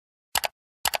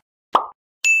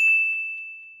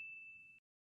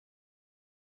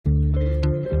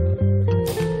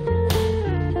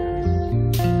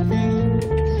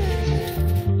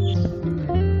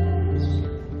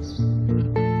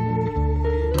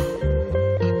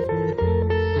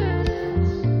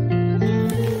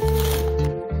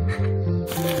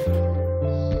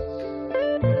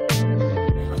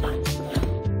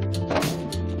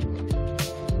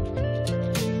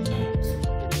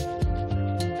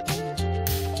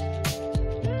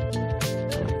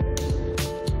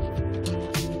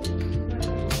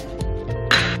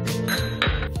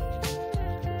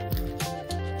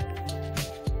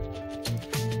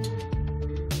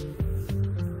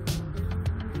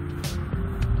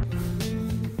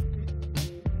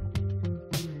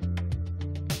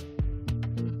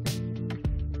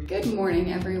Good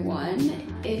morning, everyone.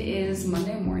 It is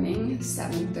Monday morning,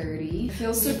 7:30. It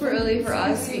feels super early for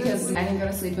us because I didn't go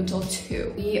to sleep until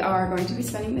 2. We are going to be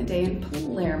spending the day in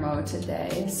Palermo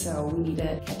today, so we need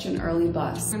to catch an early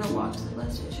bus. We're gonna walk to the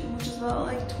bus station, which is about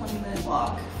like a 20-minute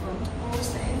walk from where we're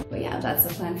staying. But yeah, that's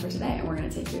the plan for today, and we're gonna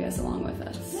take you guys along with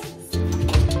us.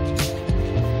 Yes.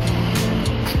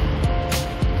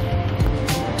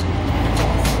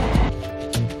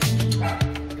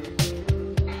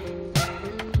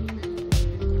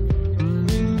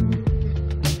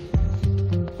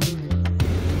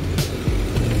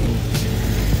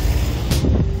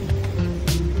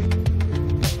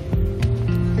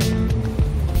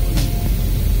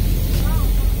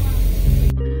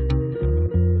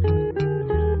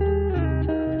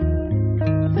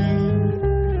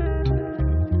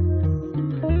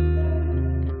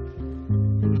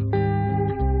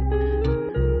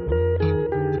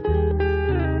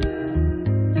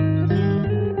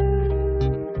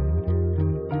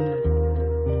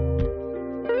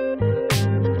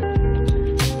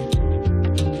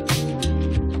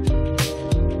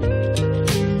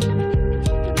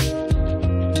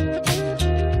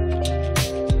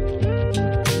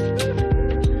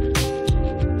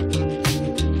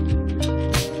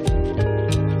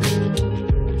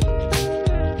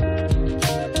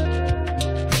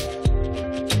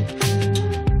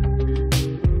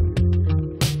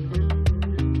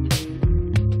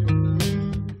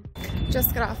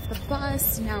 Just got off the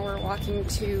bus. Now we're walking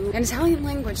to an Italian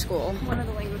language school. One of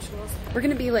the language schools. We're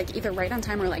gonna be like either right on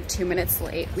time or like 2 minutes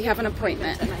late. We have an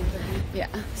appointment. Yeah,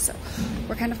 so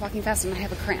we're kind of walking fast and I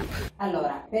have a cramp.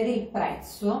 Allora, per il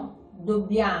prezzo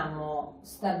dobbiamo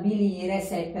stabilire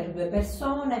se è per 2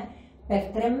 persone,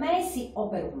 per 3 mesi o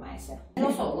per 1 mese.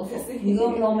 Lo so, dico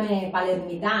un nome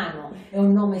palermitano, è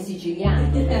un nome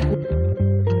siciliano.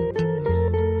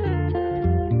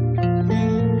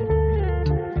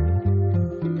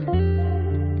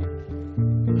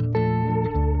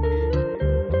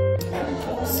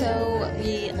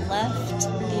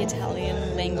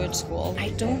 Italian language school. I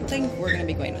don't think we're gonna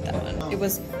be going with that one. It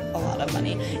was a lot of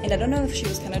money, and I don't know if she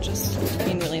was kind of just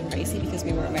being really pricey because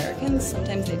we were Americans.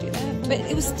 Sometimes they do that, but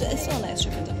it's still a nice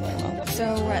trip into Palermo.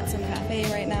 So we're at some cafe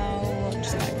right now,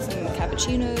 just having some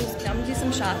cappuccinos. I'm gonna do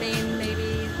some shopping,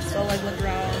 maybe still like look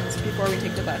around before we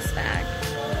take the bus back.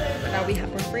 But now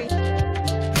we're free.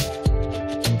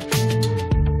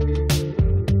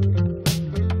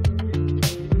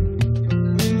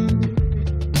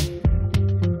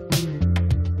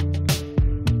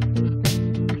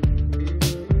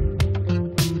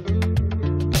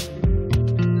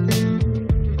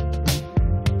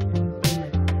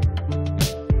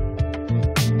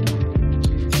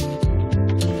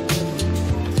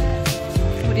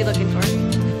 What are you looking for?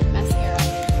 Mascara.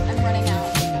 I'm running out.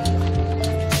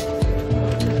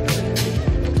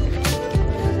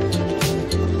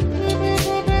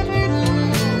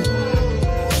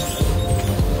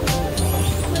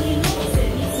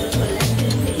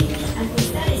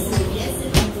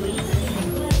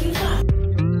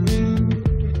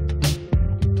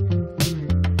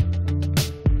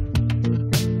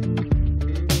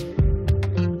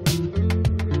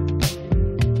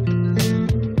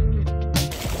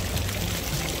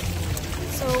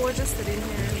 We're just sitting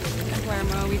here in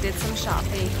Palermo. We did some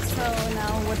shopping. So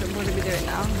now, what are we doing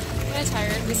now? I'm kind of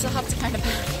tired. We still have to kind of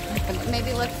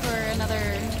maybe look for another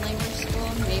language school.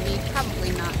 Maybe.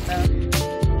 Probably not, though.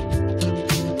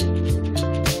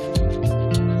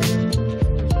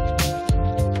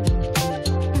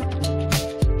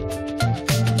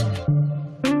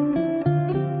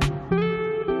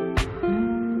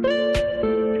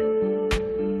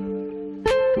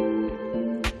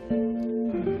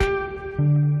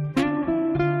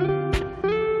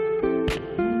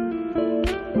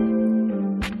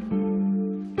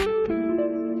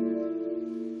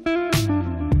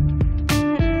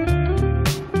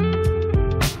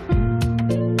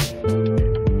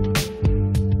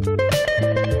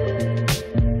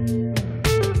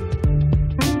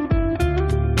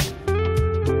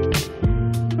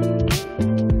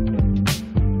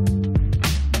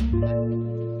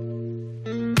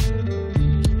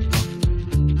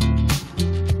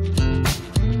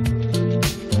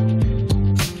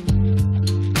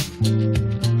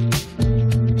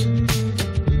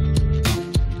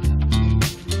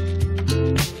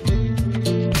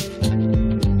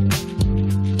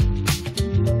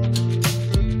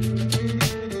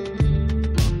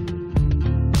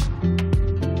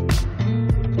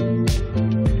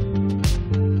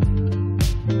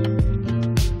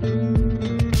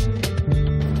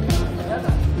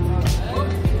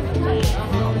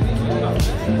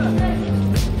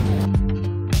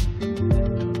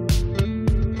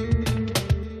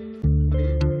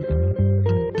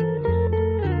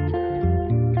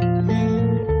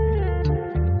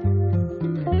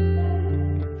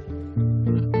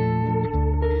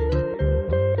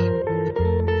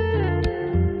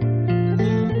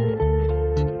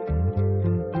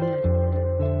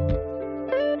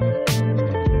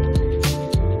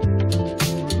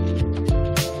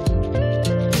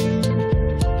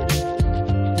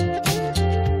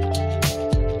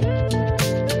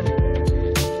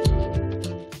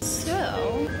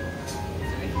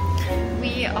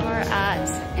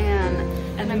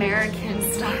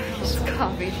 Starbucks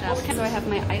coffee shop. So I have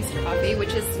my iced coffee,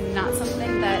 which is not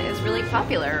something that is really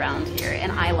popular around here,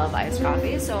 and I love iced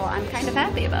coffee, so I'm kind of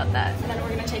happy about that. And then we're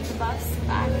gonna take the bus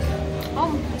back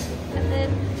home and then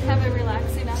have a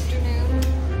relaxing afternoon.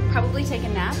 Probably take a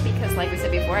nap because, like we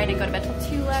said before, I didn't go to bed till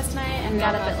 2 last night and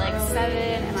got up at like 7,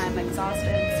 and I'm exhausted,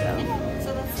 so. Yeah,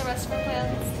 so that's the rest of our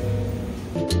plans.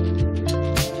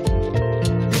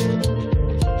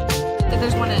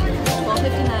 There's one at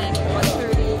 12:59,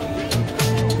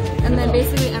 1:30, and then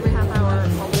basically every half hour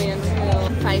all the way until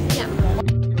 5 p.m.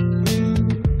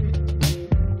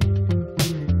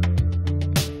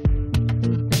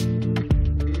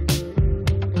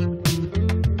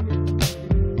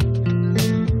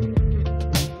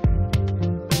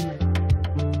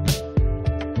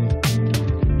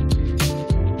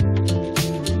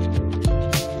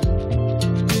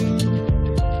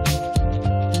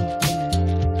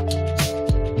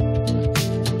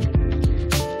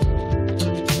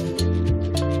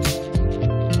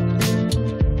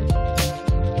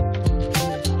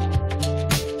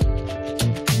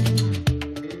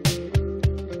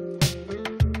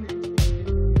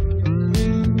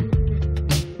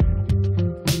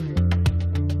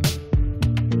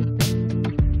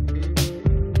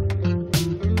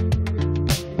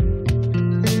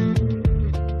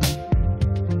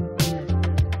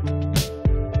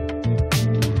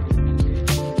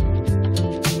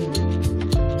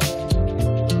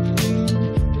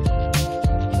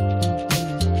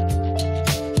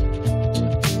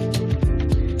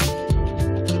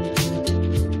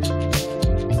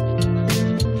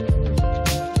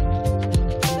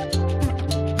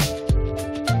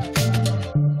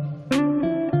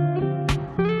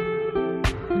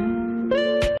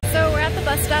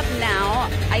 Bus stop now.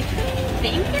 I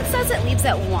think it says it leaves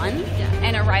at 1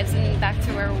 and arrives back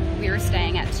to where we were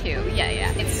staying at 2.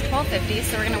 Yeah. It's 12:50,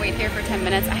 so we're gonna wait here for 10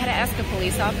 minutes. I had to ask a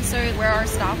police officer where our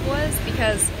stop was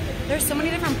because there's so many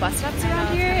different bus stops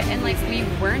around here, and like we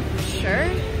weren't sure.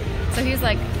 So he was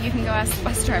like, you can go ask the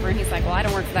bus driver, and he's like, well, I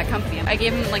don't work for that company. I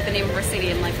gave him like the name of our city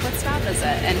and like, what stop is it?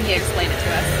 And he explained it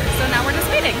to us. So now we're just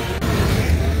waiting.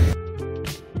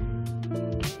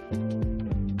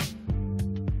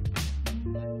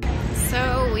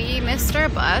 So we missed our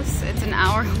bus. It's an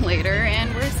hour later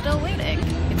and we're still waiting.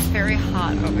 It's very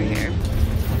hot over here.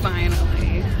 Finally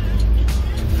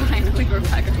we're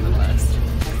back on the bus.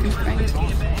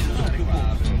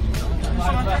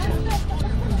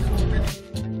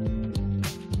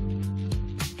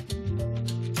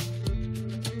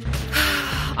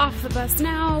 Off the bus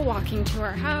now, walking to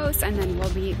our house, and then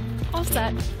we'll be all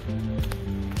set.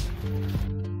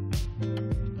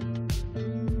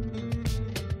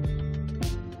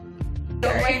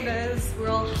 Don't mind this, we're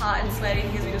all hot and sweaty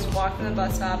because we just walked from the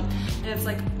bus stop and it's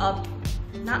like up,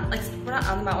 not like, we're not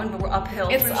on the mountain, but we're uphill.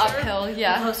 It's uphill,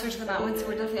 yeah. We're closer to the mountain, so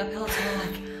we're definitely uphill, so we're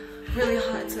like really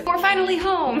hot. So we're finally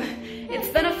home. It's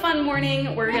been a fun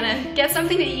morning. We're gonna get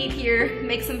something to eat here,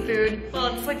 make some food. Well,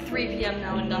 it's like 3 p.m.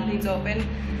 now and nothing's open.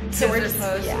 So we're just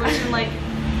closed. Yeah. So we're just gonna like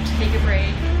take a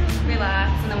break,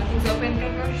 relax, and then when things open, go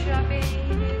grocery shopping,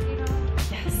 you know.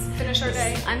 Yes. Finish our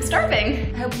day. I'm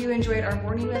starving. I hope you enjoyed our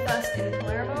morning with us in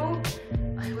Palermo.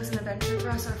 It was an adventure for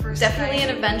us, our first Definitely night.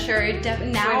 an adventure.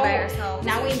 Now, by ourselves.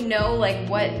 Now we know like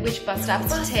which bus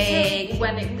stops to take,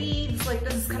 when it leaves. Like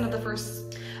this is kind of the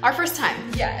our first time.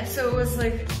 Yeah, so it was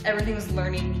like everything was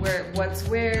learning what's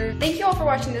where. Thank you all for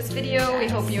watching this video. Yes. We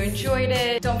hope you enjoyed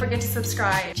it. Don't forget to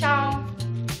subscribe. Ciao.